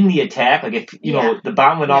was in the attack, like if Yeah. the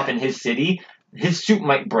bomb went off Yeah. in his city, his suit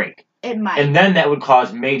might break, It might. and then that would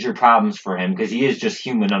cause major problems for him because he is just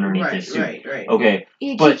human underneath Right, his suit. right. Okay,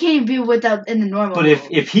 he but- can't be without in the normal. but mode.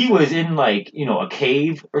 if he was in like a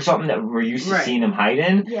cave or something that we're used to Right. seeing him hide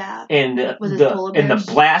in, yeah. and With his the polar and the bears?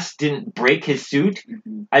 blast didn't break his suit,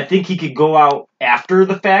 Mhm. I think he could go out after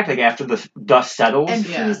the fact, like after the dust settles, And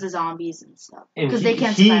Yeah. freeze the zombies and stuff and because they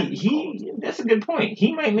can't survive. in the cold. he that's a good point.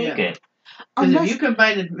 He might make Yeah. it. Because Unless if you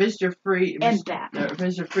combine Mr. Freeze and Batman.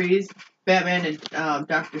 Mr. Freeze, Batman, and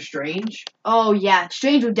Doctor Strange, Oh yeah,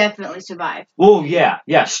 Strange would definitely survive. Well, yeah.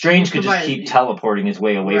 Strange could just Right. keep teleporting his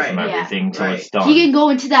way away Right. from Yeah. everything until Right. it's done. He can go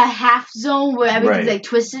into that half zone where everything's Right. like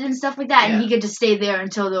twisted and stuff like that, and Yeah. he could just stay there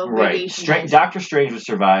until the Right. radiation. dies out. Doctor Strange would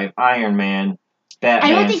survive. Iron Man, Batman.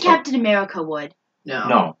 I don't think stuff- Captain America would.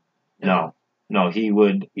 No. He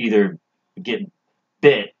would either get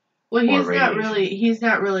bit, Well, Or he's not radiation. really. He's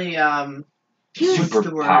not really. He was-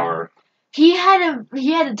 superpower. He had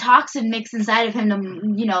a toxin mixed inside of him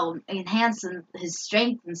to enhance his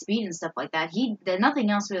strength and speed and stuff like that. Nothing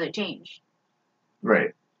else really changed.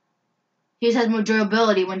 Right. He just has more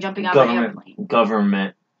durability when jumping out of an airplane.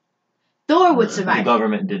 Government. Thor would The survive.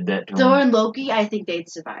 government did that to Thor him. and Loki, I think they'd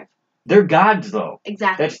survive. They're gods, though.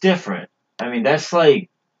 Exactly. That's different. I mean, that's like.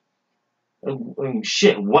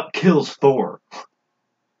 Shit, what kills Thor?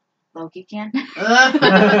 Loki can. Other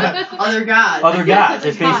gods. Other gods.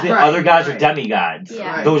 It's basically Right, other gods are right. demigods.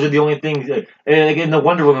 Yeah. Right. Those are the only things. Like in the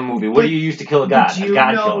Wonder Woman movie, what do you use to kill a god? Do A you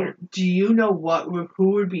god know? killer. Do you know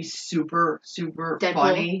who would be super Deadpool.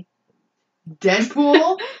 funny?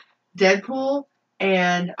 Deadpool,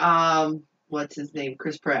 and what's his name?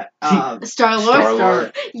 Chris Pratt. Star-Lord.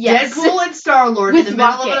 Star-Lord. Yes. Deadpool and Star-Lord With in the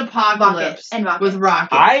middle of Rocket. an apocalypse And Rocket. with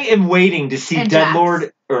Rocket. I am waiting to see And Deadpool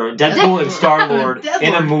and Star Lord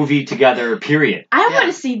in a movie together. Period. I Yeah. want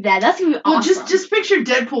to see that. That's gonna be Well, awesome. just picture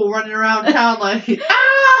Deadpool running around town like,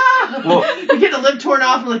 ah! Well- you get a lip torn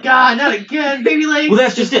off and like, ah, not again, baby legs. Well,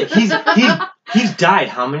 that's just it. He's died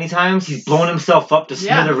how many times? He's blown himself up to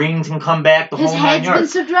Yeah. smithereens and come back the His whole 9 head's been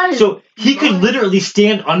yards. slipped around. So he could literally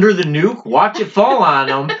stand under the nuke, watch it fall on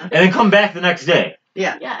him, and then come back the next day.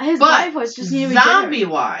 Yeah. Yeah, his But body parts just need to regenerate.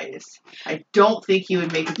 zombie-wise, I don't think he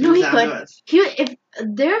would make it No, through he zombie could. wise. If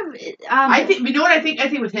there, I think you know what I think. I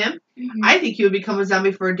think with him, Mhm. I think he would become a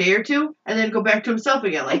zombie for a day or two, and then go back to himself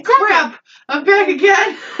again. Like Exactly. crap, I'm back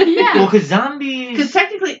again. Yeah. Well, because Because zombies,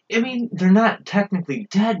 technically, I mean, they're not technically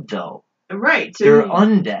dead, though. right? So They're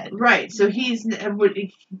undead. right. So he's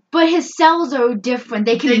but his cells are different.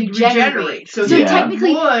 They can they regenerate. So So he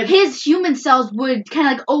technically, would. his human cells would kind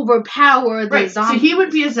of like overpower the Right, so zombies. he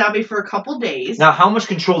would be a zombie for a couple days. Now, how much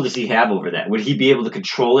control does he have over that? Would he be able to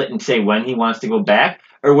control it and say when he wants to go back?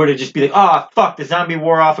 Or would it just be like, oh, fuck, the zombie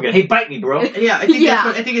wore off again. Hey, bite me, bro. Yeah, I think Yeah. that's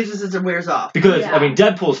what I think it's just as it wears off. Because, Yeah. I mean,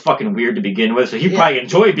 Deadpool's fucking weird to begin with, so he'd Yeah. probably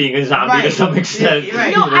enjoy being a zombie to Right. some extent. Yeah,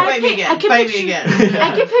 right. No, You know? I Bite me can- again. I can Bite me picture- again.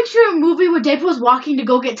 I can picture a movie where Deadpool's walking to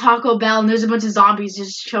go get Taco Bell, and there's a bunch of zombies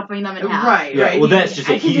just chopping them in half. Right, Yeah, right. well, He- that's just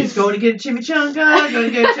I it. can He's He's going to get a chimichanga. Going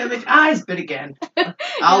to get a chimichanga. Eyes bit again.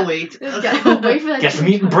 I'll wait. Yeah, wait for that. Guess I'm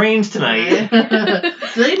eating brains tonight.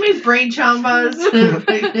 Do they make brain chambas?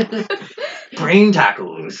 Brain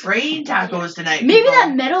tacos. brain tacos tonight. Maybe people.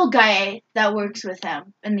 that metal guy that works with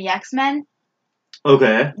him in the X-Men.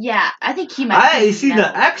 Okay. Yeah, I think he might. I be see metal.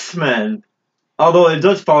 the X-Men. Although it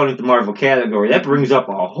does fall into the Marvel category, that brings up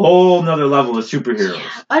a whole nother level of superheroes. Yeah,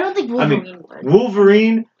 I don't think I mean, Wolverine would.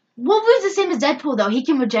 Wolverine, Wolverine's the same as Deadpool, though. He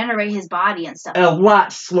can regenerate his body and stuff. at a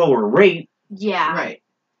lot slower rate, Yeah. Right.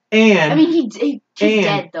 and I mean, he's and-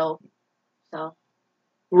 dead, though. So.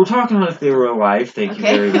 we're talking about if they were alive. Thank you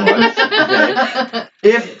Okay. very much. Okay.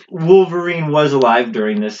 If Wolverine was alive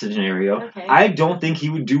during this scenario, Okay. I don't think he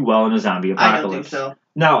would do well in a zombie I apocalypse. don't think so.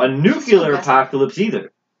 Now, a nuclear aggressive. apocalypse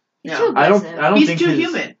either. He's Yeah. too I don't. aggressive. I don't He's think too his-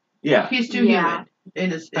 human. Yeah. He's too Yeah. human.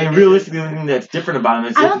 In his, I mean, realistically, the only thing that's different about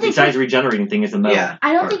him is I don't think besides regenerating thing is the metal. Yeah.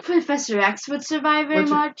 I don't part. think Professor X would survive very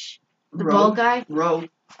What's it- much. The bald guy. Rogue.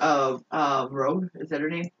 Rogue. Is that her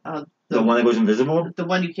name? The one that goes invisible. The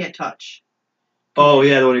one you can't touch. Oh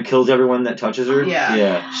yeah, the one who kills everyone that touches her. Yeah.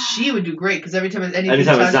 Yeah. She would do great because every time anything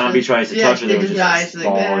Anytime a touches zombie her, tries to yeah, touch her, they they would just just die. So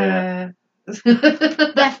fall,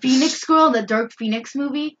 like, That Phoenix girl, the Dark Phoenix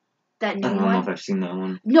movie, that I new don't know one. if I've seen that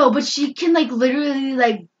one. No, but she can like literally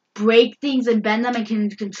like break things and bend them and can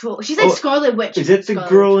control. She's like Oh, Scarlet Witch. Is it the Scarlet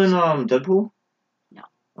girl Witch. in Deadpool? No.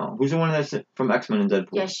 Oh, who's the one that's from X-Men and Deadpool?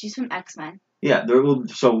 Yeah, she's from X-Men. Yeah,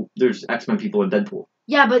 so there's X-Men people in Deadpool.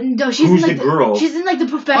 Yeah, but no, she's Who's in like the girl? She's in like the Oh,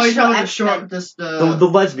 you're professional talking about the X-Men. short, The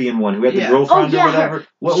lesbian one who had the Yeah. girlfriend Oh, yeah, or whatever.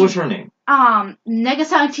 What She- was her name?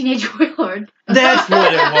 Negasonic Teenage Warlord. That's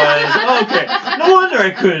what it was. Okay. No wonder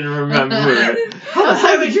I couldn't remember it.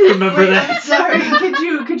 How did you remember Wait, that? I'm sorry.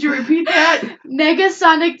 Could you repeat that?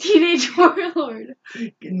 Negasonic Teenage Warlord.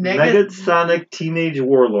 Megasonic Teenage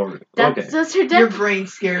Warlord. That's Okay. just her Your Deadpool. brain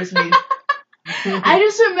scares me. I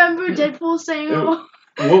just remember Deadpool saying, Ew.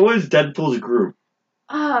 What was Deadpool's group?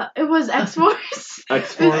 it was X-Force.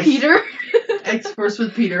 X-Force? Peter. X-Force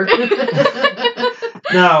with Peter.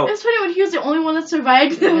 Now, It's funny when he was the only one that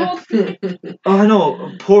survived the whole thing. oh, I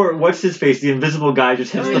know. Poor, what's his face? The invisible guy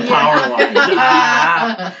just hits Oh, the yeah. power line.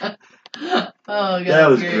 Ah, Oh god, that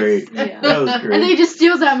was great. Yeah. That was And then great. he just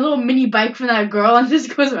steals that little mini bike from that girl and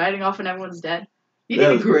just goes riding off and everyone's dead. You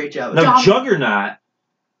did a great job. Now, Dom- Juggernaut,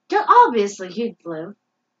 Obviously, he'd live.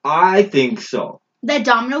 I think so. That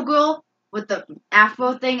Domino girl with the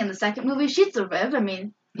afro thing in the second movie, she'd survive. I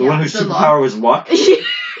mean, The one whose the superpower was luck.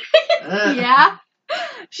 yeah.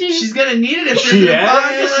 She's gonna need it if She- there's an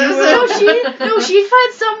yeah, she apocalypse. will. She'd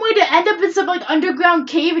find some way to end up in some like underground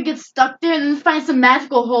cave and get stuck there, and then find some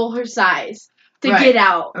magical hole her size to Right. get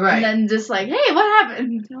out. Right. And then just like, hey, what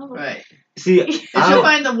happened? Right. See, And I she'll don't,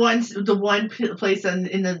 find the one place in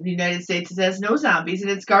the United States that has no zombies and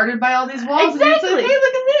it's guarded by all these walls. And Exactly. it's like, hey,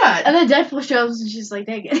 look at And then Deadpool shows and she's like,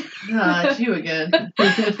 dang it. that. It's you again.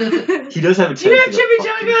 he does have a Do you have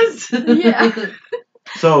chance to go fuck you. chimichangas? Yeah.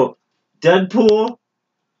 So, Deadpool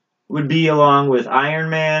would be along with Iron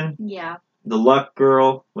Man, Yeah. the Luck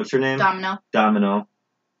Girl. What's her name? Domino. Domino.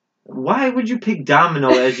 Why would you pick Domino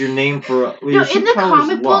as your name for? Well, No, your in the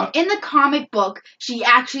superpower is comic book, she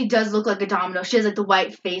actually does look like a domino. She has like the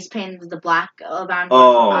white face paint with the black around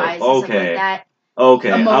Oh, her eyes and stuff okay. like that. Okay,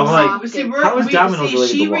 A I'm mohawk. like, See, How is Domino's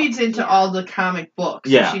related she to what? reads into all the comic books.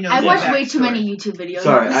 so Yeah. she knows I the watch way too backstory. many YouTube videos.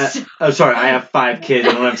 sorry, I'm sorry. I have 5 kids.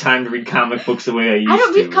 I don't have time to read comic books the way I used to. I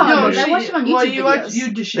don't read comic No, books. I watch them on YouTube well, you watch.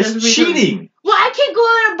 videos. You, she That's doesn't read them. cheating. Well, I can't go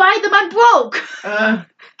out and buy them. I'm broke.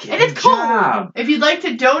 And it's cold. job. If you'd like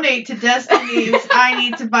to donate to Destiny's I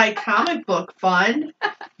Need to Buy Comic Book Fund,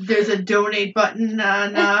 there's a donate button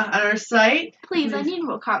on our site. Please, I need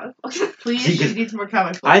more comic books. Please, See, 'cause she needs more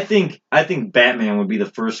comic books. I think Batman would be the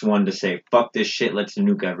first one to say, "Fuck this shit, let's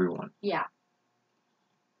nuke everyone." Yeah.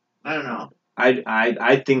 I don't know.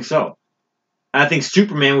 I think so. I think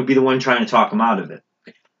Superman would be the one trying to talk him out of it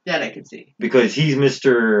That I can see. because he's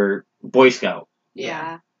Mr. Boy Scout.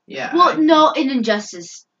 Yeah. Yeah. Well, no, in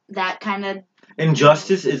Injustice, that kind of.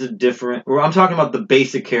 Injustice is a different. Well, I'm talking about the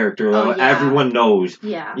basic character. Oh, yeah. Everyone knows.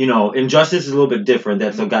 Yeah. You know, Injustice is a little bit different.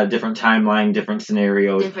 That's got a different timeline, different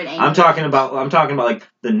scenarios. Different I'm angles. talking about like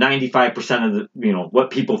the 95% of the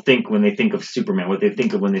what people think when they think of Superman, what they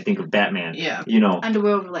think of when they think of Batman. Yeah. You know,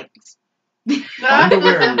 Underwear over legs.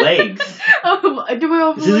 underwear and legs. Oh, underwear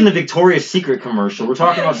over This isn't a Victoria's Secret commercial. We're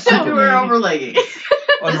talking about Underwear Superman. over leggings.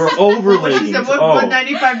 Underwear over What she leggings. said, what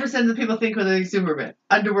 95% of the people think when they think Superman?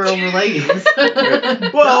 Underwear over leggings.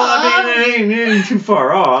 Well, I mean, it ain't too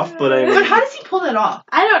far off, but I mean, But how does he pull that off?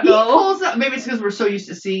 I don't He know. pulls up. Maybe it's because we're so used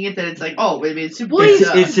to seeing it that it's like, oh, maybe it's Superman.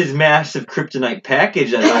 it's his massive kryptonite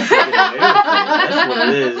package that helps him get away with it. That's what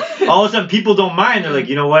it is. All of a sudden, people don't mind. They're like,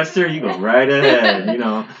 you know what, sir? You go right ahead. You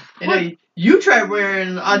know, You know, you try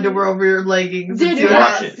wearing underwear over your leggings. and see Xander what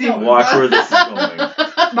watch happens. it. Watch where this is going.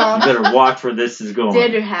 You Mom, better watch where this is going.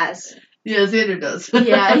 Xander has. Yeah, Xander does.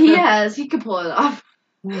 Yeah, he has. He can pull it off.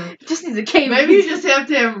 Just needs a cape. Maybe you just have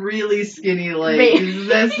to have really skinny legs. Maybe.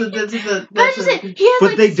 That's But I'm that's just saying, he has But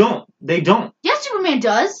like. they don't. They don't. Yeah, Superman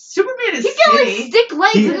does. Superman is He's got like skinny. thick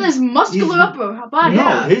legs He- and this muscular he's- upper body. No,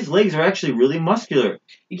 Yeah. his legs are actually really muscular.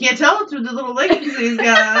 You can't tell through the little leggings that he's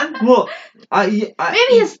got on. Well, Maybe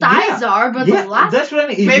his thighs are, but yeah, the last. that's what I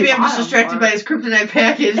mean. Maybe I'm just bottom distracted part. by his kryptonite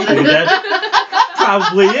package.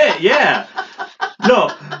 Probably it. Yeah.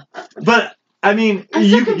 No, but I mean, I'm you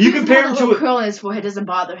so you confused compare why him the to little it. curl in his forehead doesn't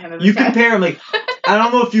bother him. Every You time. compare him like I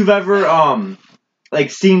don't know if you've ever like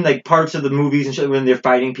seen like parts of the movies and shit when they're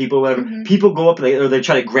fighting people or whatever. Mhm. People go up or they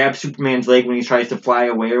try to grab Superman's leg when he tries to fly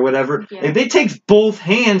away or whatever. Yeah. Like, they take both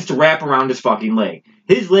hands to wrap around his fucking leg.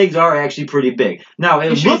 His legs are actually pretty big. Now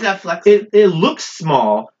You it sure he's looks not flexible? it looks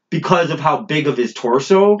small because of how big of his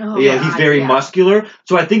torso. Oh, You know, yeah, he's very yeah. muscular.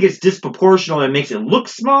 So I think it's disproportional and it makes it look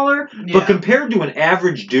smaller. Yeah. But compared to an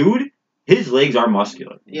average dude, his legs are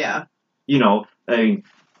muscular. Yeah. You know, I mean,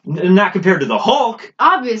 not compared to the Hulk.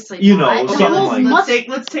 Obviously, You know, but the something whole like-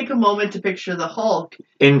 let's take a moment to picture the Hulk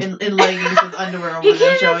And in leggings with underwear over He them,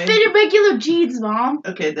 can't shall even we? fit in regular jeans, Mom.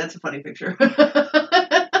 Okay, that's a funny picture.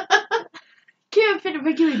 Can't fit in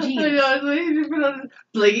regular I jeans. know, it's like he's put on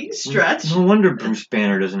leggings stretch. no wonder Bruce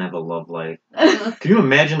Banner doesn't have a love life. Can you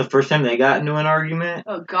imagine the first time they got into an argument?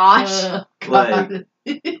 Oh gosh. God.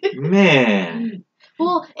 Man.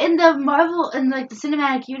 Well, in the Marvel, in like the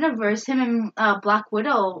cinematic universe, him and Black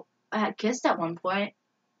Widow had kissed at one point.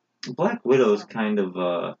 Black Widow's kind of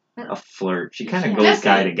a flirt. She kind of Yeah. goes That's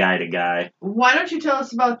guy it. to guy to guy. Why don't you tell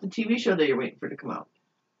us about the TV show that you're waiting for to come out?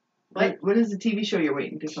 What is the TV show you're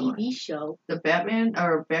waiting to come out? TV show. The Batman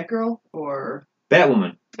or Batgirl or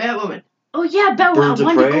Batwoman. Batwoman? Oh yeah, Batwoman. Birds of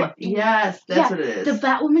Prey? Yes, that's Yeah, what it is. The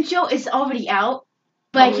Batwoman show is already out,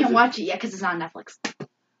 but Oh, I is can't it? watch it yet because it's not on Netflix.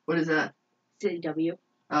 What is that? CW.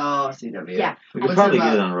 Oh, CW. Yeah. We could What's probably it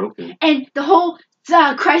get it about? on Roku. And the whole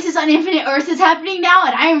Crisis on Infinite Earth is happening now,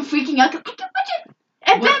 and I am freaking out. 'Cause I can watch it.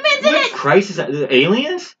 And What- Batman's in what- it. Crisis?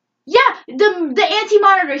 Aliens? Yeah, the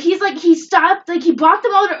Anti-Monitor. He stopped, he brought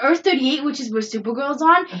them all to Earth 38, which is where Supergirl's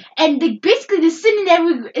on, and they basically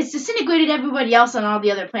disintegrated everybody else on all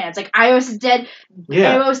the other planets. Like Iris is dead,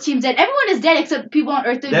 Yeah. Arrow's team's dead. Everyone is dead except people on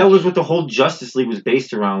Earth 38. That was what the whole Justice League was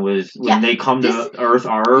based around, was when Yeah, they come this- to Earth,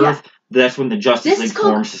 our Earth, that's when the Justice This League is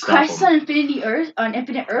called forms to stop Crisis them. on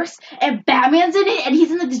Infinite Earths, and Batman's in it, and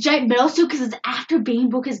he's in this giant metal suit because it's after Bane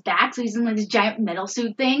broke his back, so he's in this giant metal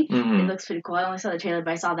suit thing. It Mhm. looks pretty cool. I only saw the trailer,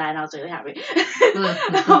 but I saw that and I was really happy.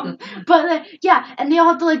 But yeah, and they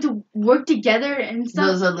all have to work together and stuff.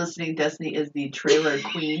 Those are listening. Destiny is the trailer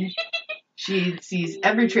queen. She sees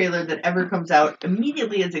every trailer that ever comes out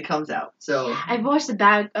immediately as it comes out. So I've watched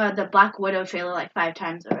the Black Widow trailer like 5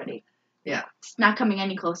 times already. Yeah. It's not coming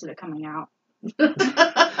any closer to coming out.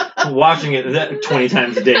 Watching it 20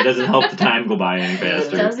 times a day doesn't help the time go by any It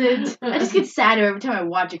faster. doesn't. I just get sadder every time I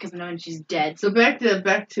watch it because knowing she's dead. So back to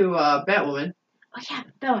Batwoman. Oh yeah,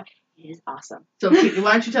 that one is awesome. So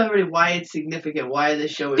why don't you tell everybody why it's significant? Why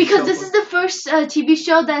this show is Because so this is the first TV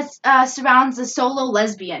show that surrounds a solo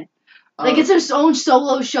lesbian. Like, it's her own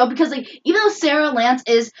solo show because, like, even though Sarah Lance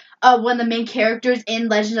is one of the main characters in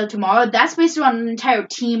Legends of Tomorrow, that's based around an entire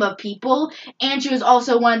team of people, and she was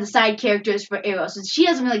also one of the side characters for Arrow. So she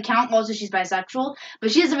doesn't really count. Also, she's bisexual,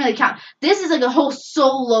 but she doesn't really count. This is, like, a whole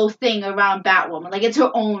solo thing around Batwoman. Like, it's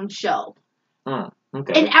her own show. Oh,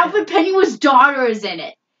 okay. And Alfred Pennyworth's daughter is in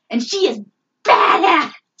it, and she is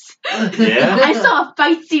badass. Yeah? I saw a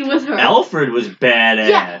fight scene with her. Alfred was badass.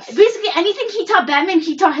 Yeah, basically anything he taught Batman,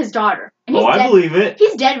 he taught his daughter. And he's I dead. believe it.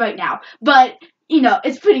 He's dead right now, but you know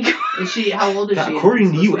it's pretty cool. Is she? How old is she?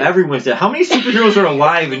 According to you, everyone's dead. How many superheroes are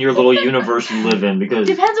alive in your little universe you live in? Because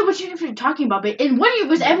Depends on what universe you're talking about. But in one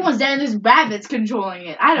universe, everyone's dead and there's rabbits controlling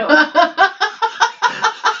it. I don't.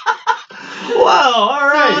 wow, all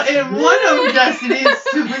right. So in one of Destiny's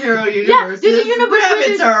superhero universes, there's a universe where rabbits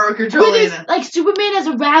there's- are Where controlling there's them. like Superman as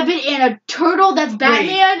a rabbit and a turtle that's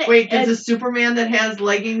Batman. Wait, and there's a Superman that has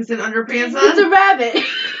leggings and underpants it's a on? rabbit.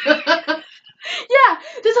 Yeah,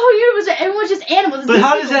 there's a whole universe where everyone's just animals. But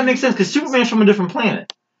how does that make sense? Because Superman's from a different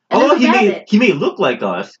planet. And Although there's a rabbit. he may look like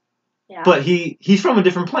us, Yeah. but he's from a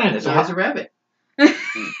different planet. So, So how, it's a rabbit. I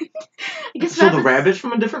guess so the rabbits- rabbit's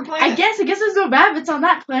from a different planet? I guess there's no rabbits on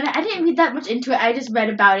that planet. I didn't read that much into it. I just read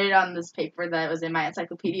about it on this paper that was in my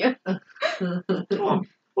encyclopedia. Oh,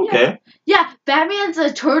 okay. Yeah, Batman's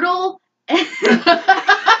a turtle.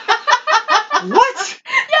 What?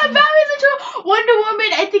 Yeah, Batman's a turtle. Wonder Woman,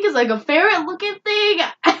 I think, is like a ferret-looking thing.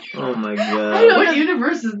 Oh my I god. don't know. What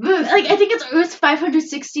universe is this? Like, I think it's Earth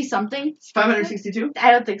 560 something. It's 562?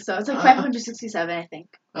 I don't think so. It's like 567, I think.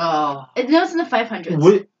 Oh. No, it's in the 500s.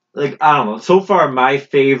 What, like, I don't know. So far, my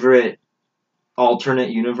favorite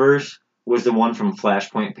alternate universe was the one from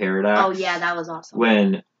Flashpoint Paradox. Oh yeah, that was awesome.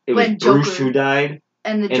 When it was When Bruce Joker- who died,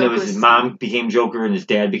 And the and it Joker was his mom became Joker and his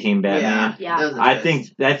dad became Batman. Yeah. Those are I the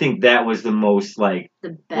think that was the most, like,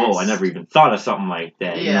 the best. whoa, I never even thought of something like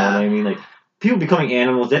that. You know Yeah. what I mean? Like, people becoming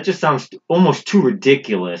animals, that just sounds almost too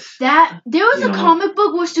ridiculous. That there was You a know. comic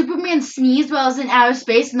book where Superman sneezed while it was in outer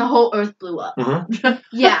space and the whole Earth blew up. Uh-huh.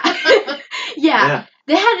 Yeah. Yeah.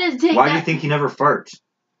 They had to take Why that. do you think he never farts?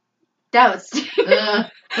 That was Uh,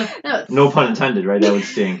 that was No pun intended, right? That would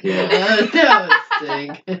stink, yeah. that would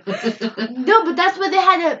stink. No, but that's what they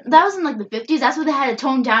had to. That was in like the 50s. That's what they had to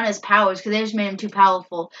tone down his powers because they just made him too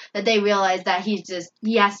powerful. That they realized that he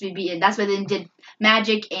has to be beaten. That's why they did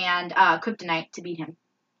magic and kryptonite to beat him.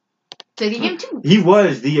 So they gave him two. He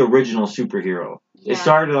was the original superhero. Yeah. It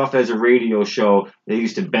started off as a radio show. They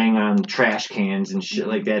used to bang on trash cans and shit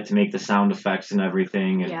like that to make the sound effects and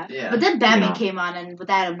everything. And Yeah. Yeah. But then Batman know. came on and with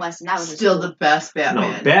Adam West and that was just Still cool. the best No,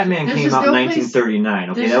 Batman. Batman There's came just out in no place- 1939.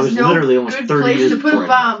 Okay, There's that was just no literally almost good 30 place years to put before. a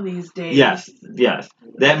bomb these days. Yes.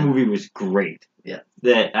 That movie was great. Yeah.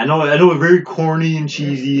 That I know, very corny and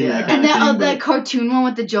cheesy and that Yeah. kind And of that thing. that But cartoon one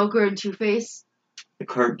with the Joker and Two-Face. the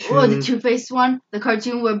cartoon. Or the Two-Face one. The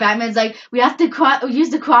cartoon where Batman's like, we have to use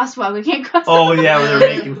the crosswalk. We can't cross Oh the yeah, when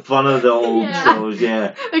they're making fun of the old Yeah. shows.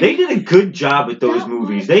 Yeah, they did a good job with those That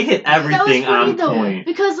movies. was- They hit That was everything funny, on though, point.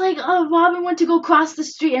 Because, like, Robin went to go cross the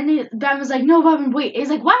street, and Batman was like, no, Robin, wait. He's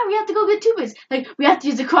like, why? We have to go get Two-Face. Like, we have to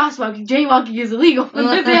use the crosswalk. Jaywalking is illegal.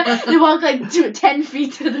 they walk, like, 10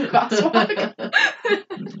 feet to the crosswalk.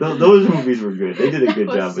 Those movies were good. They did a That good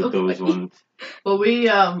was job so with those funny. ones. Well, we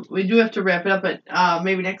do have to wrap it up, but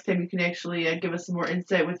maybe next time you can actually give us some more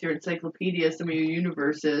insight with your encyclopedia, some of your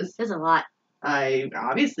universes. There's a lot.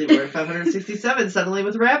 Obviously we're at 567 suddenly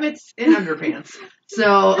with rabbits in underpants.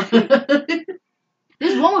 So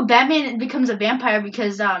There's one where Batman becomes a vampire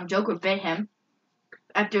because Joker bit him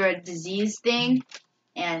after a disease thing.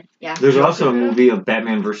 And, yeah. There's also a movie of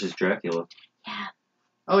Batman versus Dracula. Yeah.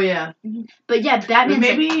 oh yeah, But, yeah, Batman's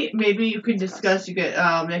maybe you can discuss. You get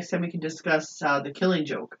next time we can discuss the Killing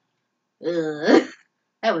Joke like, ugh.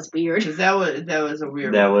 That was weird. because that was a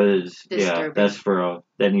weird. That was Disturbing. That's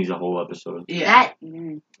that needs a whole episode. yeah.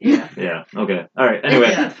 Yeah. Yeah. Okay. All right.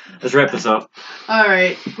 Anyway, Yeah. let's wrap this up. All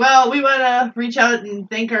right. Well, we want to reach out and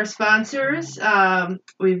thank our sponsors.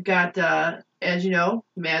 We've got, as you know,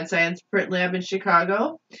 Mad Science Print Lab in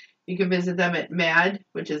Chicago. You can visit them at MAD,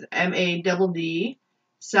 which is MADD,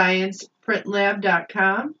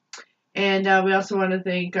 scienceprintlab.com. And we also want to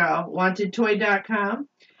thank wantedtoy.com.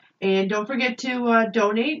 And don't forget to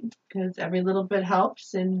donate because every little bit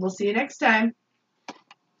helps. And we'll see you next time.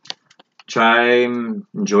 Try and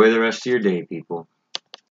enjoy the rest of your day, people.